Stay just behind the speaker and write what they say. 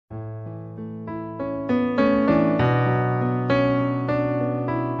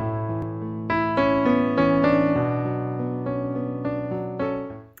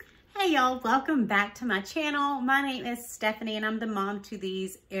welcome back to my channel. My name is Stephanie and I'm the mom to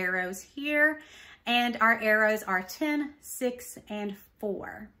these arrows here. And our arrows are 10, 6, and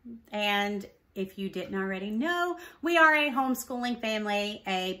 4. And if you didn't already know, we are a homeschooling family,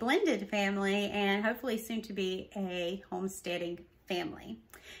 a blended family, and hopefully soon to be a homesteading family.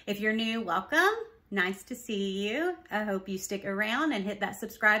 If you're new, welcome. Nice to see you. I hope you stick around and hit that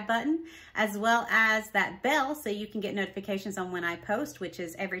subscribe button as well as that bell so you can get notifications on when I post, which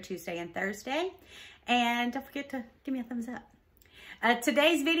is every Tuesday and Thursday. And don't forget to give me a thumbs up.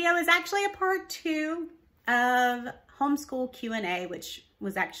 Today's video is actually a part 2 of Homeschool Q&A, which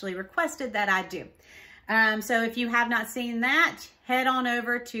was actually requested that I do. So if you have not seen that, head on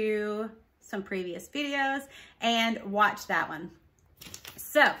over to some previous videos and watch that one.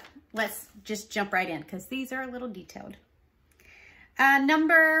 So let's just jump right in because these are a little detailed.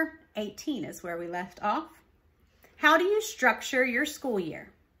 Number 18 is where we left off. How do you structure your school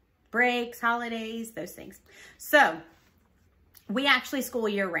year? Breaks, holidays, those things. So we actually school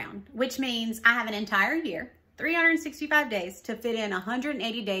year round, which means I have an entire year, 365 days to fit in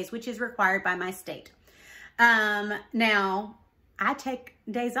 180 days, which is required by my state. Now, I take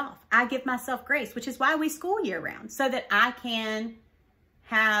days off. I give myself grace, which is why we school year round, so that I can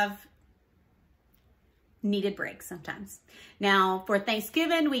have needed breaks sometimes. Now, for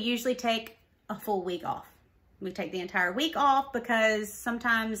Thanksgiving, we usually take a full week off. We take the entire week off because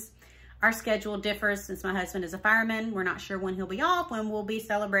sometimes our schedule differs. Since my husband is a fireman, we're not sure when he'll be off, when we'll be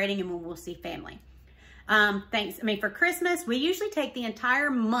celebrating, and when we'll see family. For Christmas, we usually take the entire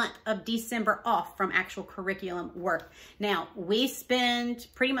month of December off from actual curriculum work. Now, we spend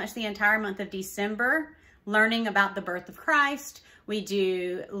pretty much the entire month of December learning about the birth of Christ. We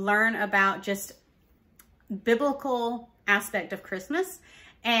do learn about just biblical aspect of Christmas,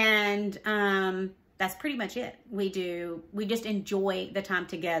 and that's pretty much it. We just enjoy the time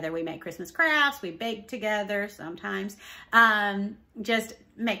together. We make Christmas crafts, we bake together sometimes, just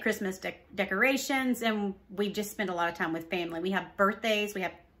make Christmas decorations, and we just spend a lot of time with family. We have birthdays. We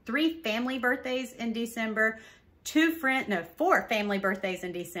have 3 family birthdays in December, 4 family birthdays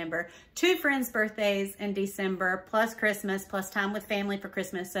in December, 2 friends' birthdays in December, plus Christmas, plus time with family for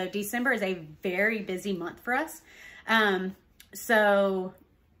Christmas. So December is a very busy month for us. So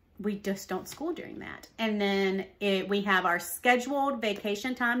we just don't school during that. And then we have our scheduled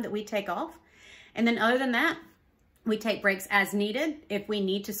vacation time that we take off. And then other than that, we take breaks as needed. If we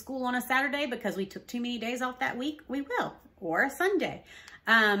need to school on a Saturday because we took too many days off that week, we will, or a Sunday.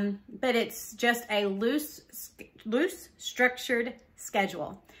 But it's just a loose, structured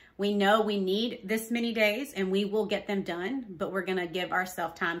schedule. We know we need this many days and we will get them done, but we're gonna give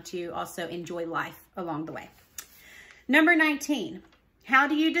ourselves time to also enjoy life along the way. Number 19, how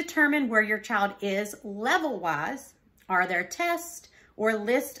do you determine where your child is level-wise? Are there tests or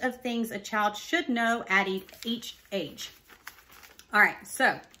list of things a child should know at each age? All right,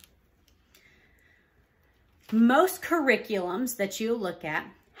 so most curriculums that you look at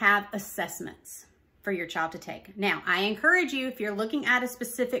have assessments for your child to take. Now, I encourage you, if you're looking at a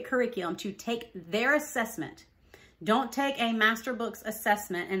specific curriculum, to take their assessment. Don't take a Master Books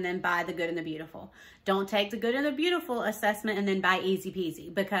assessment and then buy the Good and the Beautiful. Don't take the Good and the Beautiful assessment and then buy Easy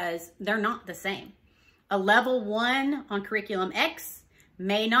Peasy, because they're not the same. A level 1 on curriculum X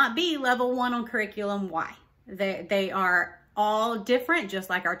may not be level 1 on curriculum Y. They are all different, just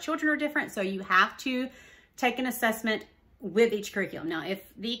like our children are different. So you have to take an assessment with each curriculum. Now, if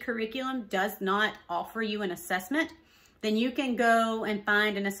the curriculum does not offer you an assessment, then you can go and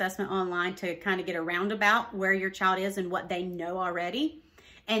find an assessment online to kind of get a roundabout where your child is and what they know already,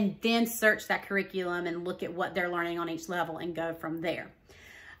 and then search that curriculum and look at what they're learning on each level and go from there.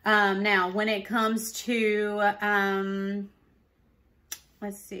 Now, when it comes to,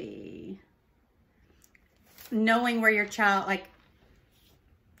 let's see, knowing where your child,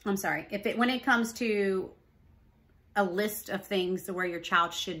 when it comes to a list of things where your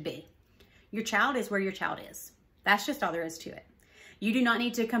child should be, your child is where your child is. That's just all there is to it. You do not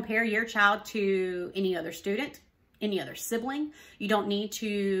need to compare your child to any other student, any other sibling. You don't need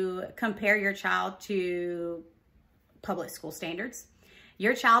to compare your child to public school standards.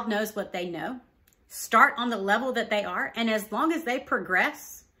 Your child knows what they know. Start on the level that they are, and as long as they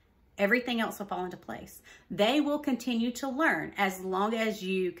progress, everything else will fall into place. They will continue to learn as long as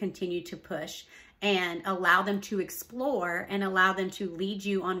you continue to push and allow them to explore and allow them to lead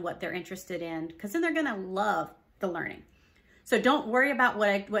you on what they're interested in, because then they're gonna love the learning. So don't worry about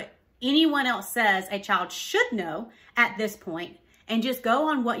what anyone else says a child should know at this point, and just go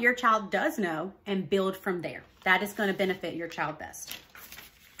on what your child does know and build from there. That is gonna benefit your child best.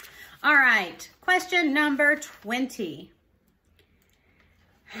 All right, question number 20.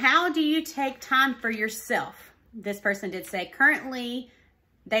 How do you take time for yourself? This person did say currently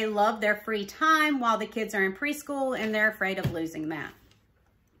they love their free time while the kids are in preschool and they're afraid of losing that.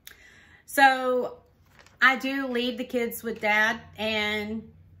 So I do leave the kids with dad and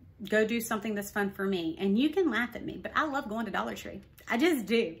go do something that's fun for me. And you can laugh at me, but I love going to Dollar Tree. I just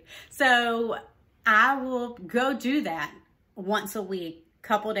do. So I will go do that once a week,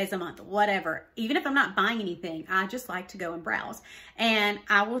 couple of days a month, whatever. Even if I'm not buying anything, I just like to go and browse. And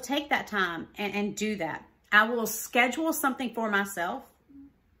I will take that time and do that. I will schedule something for myself,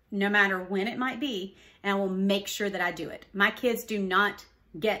 no matter when it might be, and I will make sure that I do it. My kids do not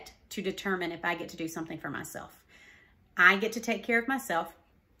get to determine if I get to do something for myself. I get to take care of myself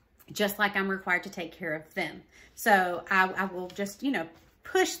just like I'm required to take care of them. So I will just, you know,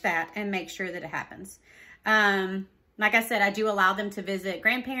 push that and make sure that it happens. Like I said, I do allow them to visit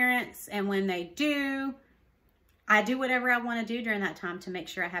grandparents, and when they do, I do whatever I want to do during that time to make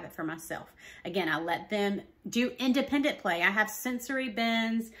sure I have it for myself. Again, I let them do independent play. I have sensory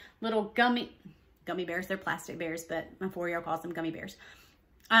bins, little gummy bears. They're plastic bears, but my 4-year-old calls them gummy bears.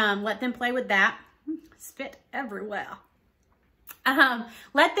 Let them play with that. Spit everywhere.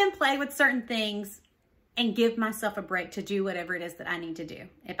 Let them play with certain things and give myself a break to do whatever it is that I need to do.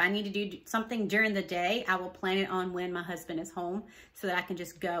 If I need to do something during the day, I will plan it on when my husband is home so that I can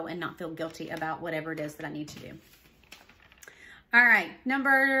just go and not feel guilty about whatever it is that I need to do. All right,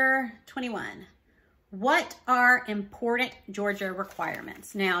 number 21. What are important Georgia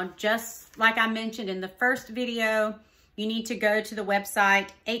requirements? Now, just like I mentioned in the first video, you need to go to the website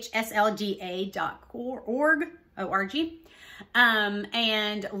hslga.org,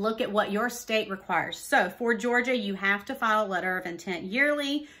 and look at what your state requires. So for Georgia, you have to file a letter of intent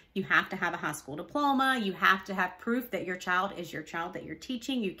yearly. You have to have a high school diploma. You have to have proof that your child is your child that you're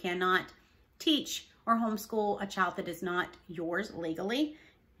teaching. You cannot teach or homeschool a child that is not yours legally.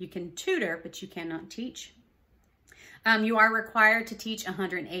 You can tutor, but you cannot teach. You are required to teach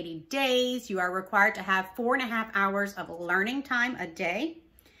 180 days. You are required to have 4.5 hours of learning time a day.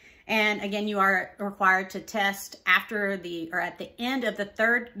 And again, you are required to test at the end of the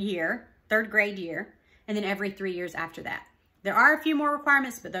third grade year, and then every 3 years after that. There are a few more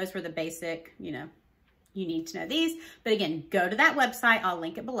requirements, but those were the basic, you know, you need to know these. But again, go to that website. I'll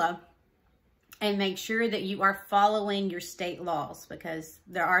link it below. And make sure that you are following your state laws, because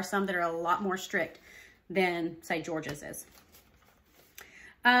there are some that are a lot more strict than, say, Georgia's is.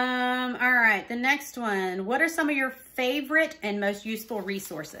 All right, the next one. What are some of your favorite and most useful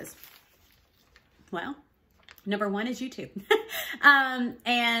resources? Well, number one is YouTube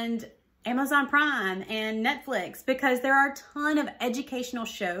and Amazon Prime and Netflix, because there are a ton of educational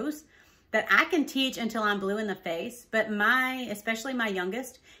shows that I can teach until I'm blue in the face, but especially my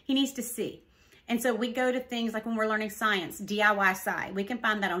youngest, he needs to see. And so we go to things like when we're learning science, DIY Sci. We can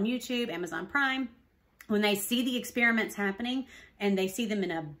find that on YouTube, Amazon Prime. When they see the experiments happening and they see them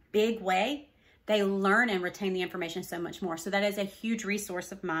in a big way, they learn and retain the information so much more. So that is a huge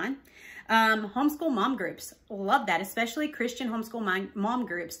resource of mine. Homeschool mom groups, love that, especially Christian homeschool mom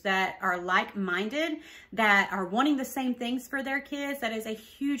groups that are like-minded, that are wanting the same things for their kids. That is a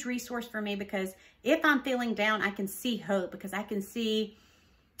huge resource for me, because if I'm feeling down, I can see hope, because I can see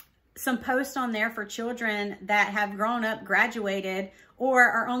some posts on there for children that have grown up, graduated, or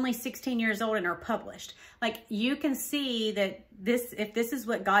are only 16 years old and are published. Like, you can see that if this is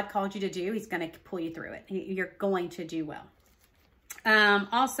what God called you to do, he's going to pull you through it. You're going to do well.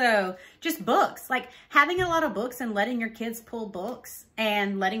 Also, just books, like having a lot of books and letting your kids pull books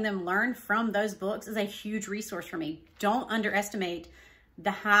and letting them learn from those books is a huge resource for me. Don't underestimate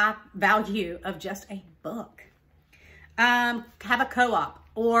the high value of just a book. Have a co-op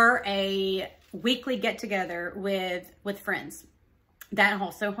or a weekly get-together with friends that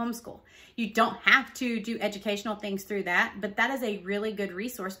also homeschool. You don't have to do educational things through that, but that is a really good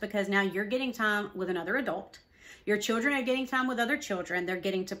resource, because now you're getting time with another adult. Your children are getting time with other children. They're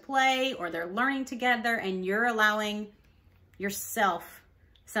getting to play, or they're learning together, and you're allowing yourself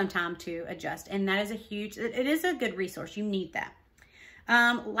some time to adjust. And that is it is a good resource. You need that.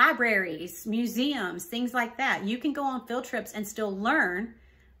 Libraries, museums, things like that. You can go on field trips and still learn,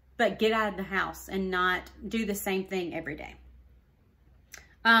 but get out of the house and not do the same thing every day.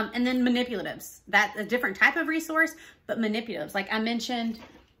 And then manipulatives. That's a different type of resource, but manipulatives. Like I mentioned,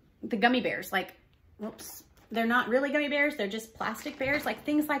 the gummy bears. Like, whoops, they're not really gummy bears. They're just plastic bears. Like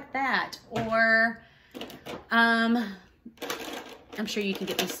things like that. Or, I'm sure you can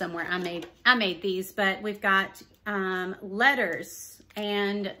get these somewhere. I made these, but we've got letters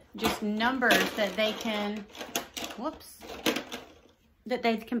and just numbers that they can, that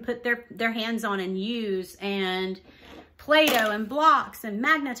they can put their hands on and use, and Play-Doh and blocks and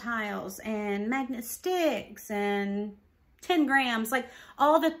Magnetiles and magnet sticks and 10 grams. Like,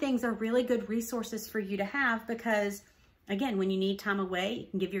 all the things are really good resources for you to have because, again, when you need time away, you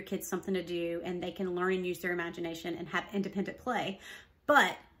can give your kids something to do and they can learn and use their imagination and have independent play.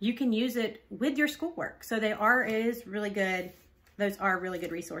 But you can use it with your schoolwork. So it is really good. Those are really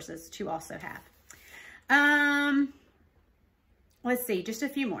good resources to also have. Let's see, just a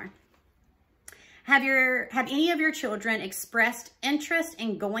few more. Have any of your children expressed interest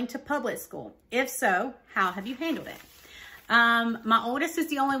in going to public school? If so, how have you handled it? My oldest is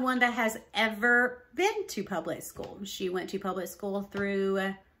the only one that has ever been to public school. She went to public school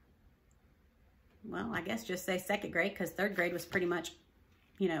through, well, I guess just say second grade, because third grade was pretty much,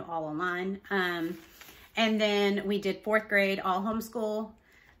 you know, all online. And then we did fourth grade, all homeschool.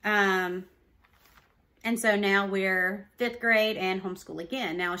 And so now we're fifth grade and homeschool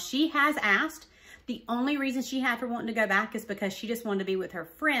again. Now she has asked. The only reason she had for wanting to go back is because she just wanted to be with her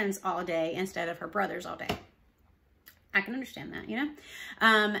friends all day instead of her brothers all day. I can understand that, you know.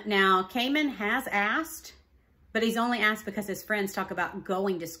 Now, Cayman has asked, but he's only asked because his friends talk about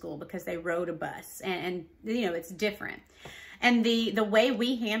going to school because they rode a bus. And you know, it's different. And the way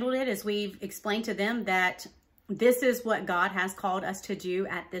we handled it is we've explained to them that this is what God has called us to do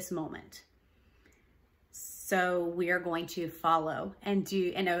at this moment. So we are going to follow and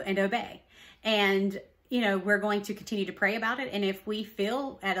do and obey. And, you know, we're going to continue to pray about it. And if we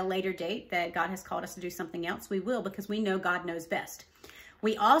feel at a later date that God has called us to do something else, we will, because we know God knows best.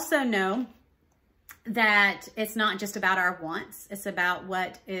 We also know that it's not just about our wants. It's about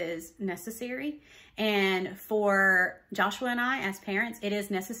what is necessary. And for Joshua and I, as parents, it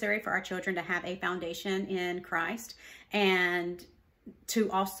is necessary for our children to have a foundation in Christ and to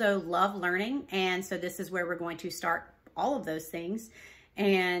also love learning. And so this is where we're going to start all of those things.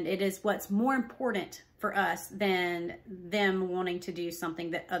 And it is what's more important for us than them wanting to do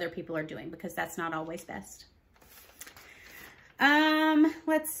something that other people are doing, because that's not always best.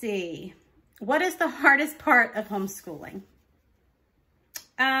 Let's see. What is the hardest part of homeschooling?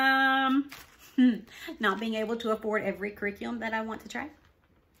 Not being able to afford every curriculum that I want to try.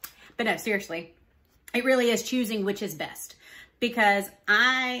 But no, seriously, it really is choosing which is best, because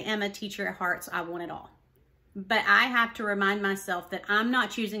I am a teacher at heart, so I want it all. But I have to remind myself that I'm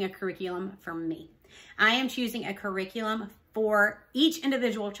not choosing a curriculum for me. I am choosing a curriculum for each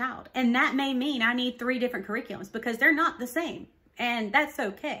individual child. And that may mean I need 3 different curriculums because they're not the same. And that's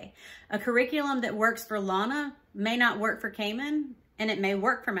okay. A curriculum that works for Lana may not work for Cayman, and it may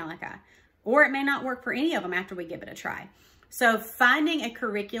work for Malachi. Or it may not work for any of them after we give it a try. So finding a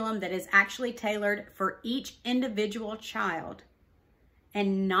curriculum that is actually tailored for each individual child,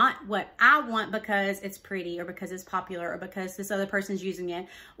 and not what I want because it's pretty or because it's popular or because this other person's using it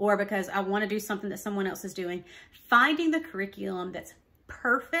or because I want to do something that someone else is doing. Finding the curriculum that's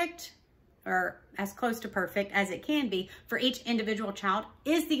perfect or as close to perfect as it can be for each individual child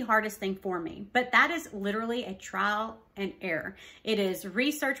is the hardest thing for me. But that is literally a trial and error. It is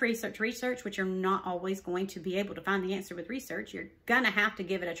research, which you're not always going to be able to find the answer with research. You're going to have to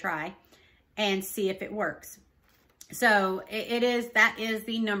give it a try and see if it works. So that is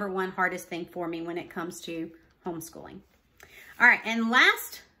the #1 hardest thing for me when it comes to homeschooling. All right. And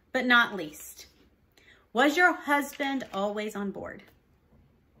last but not least, was your husband always on board?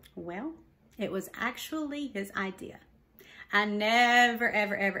 Well, it was actually his idea. I never,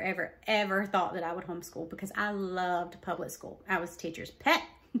 ever, ever, ever, ever thought that I would homeschool because I loved public school. I was a teacher's pet.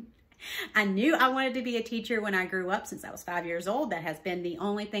 I knew I wanted to be a teacher when I grew up since I was 5 years old. That has been the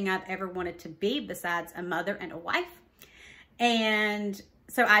only thing I've ever wanted to be besides a mother and a wife. And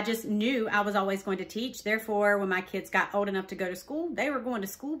so I just knew I was always going to teach. Therefore, when my kids got old enough to go to school, they were going to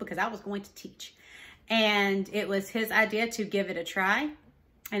school because I was going to teach. And it was his idea to give it a try.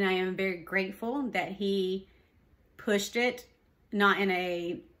 And I am very grateful that he pushed it, not in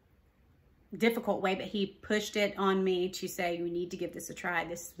a difficult way, but he pushed it on me to say, you need to give this a try.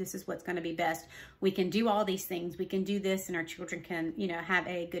 This is what's going to be best. We can do all these things. We can do this, and our children can, you know, have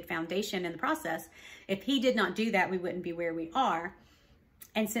a good foundation in the process. If he did not do that, we wouldn't be where we are.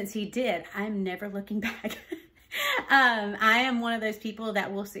 And since he did, I'm never looking back. I am one of those people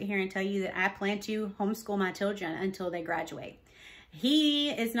that will sit here and tell you that I plan to homeschool my children until they graduate.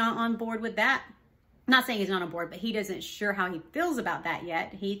 He is not on board with that. I'm not saying he's not on board, but he doesn't sure how he feels about that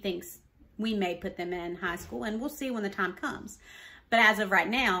yet. He thinks we may put them in high school, and we'll see when the time comes. But as of right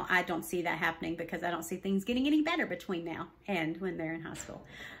now, I don't see that happening because I don't see things getting any better between now and when they're in high school.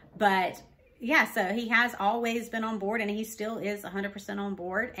 But yeah, so he has always been on board, and he still is 100% on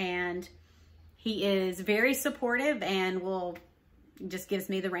board, and he is very supportive and will, just gives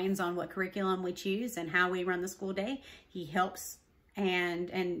me the reins on what curriculum we choose and how we run the school day. He helps and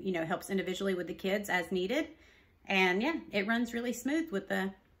you know, helps individually with the kids as needed. And yeah, it runs really smooth with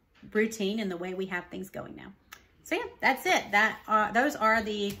the routine and the way we have things going now. So yeah, that's it. Those are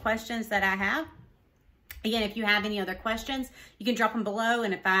the questions that I have. Again, if you have any other questions, you can drop them below.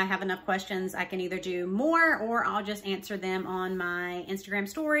 And if I have enough questions, I can either do more or I'll just answer them on my Instagram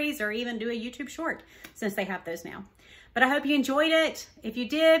stories or even do a YouTube short since they have those now. But I hope you enjoyed it. If you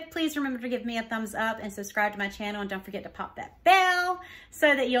did, please remember to give me a thumbs up and subscribe to my channel. And don't forget to pop that bell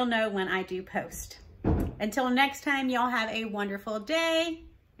so that you'll know when I do post. Until next time, y'all have a wonderful day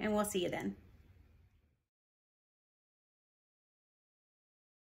and we'll see you then.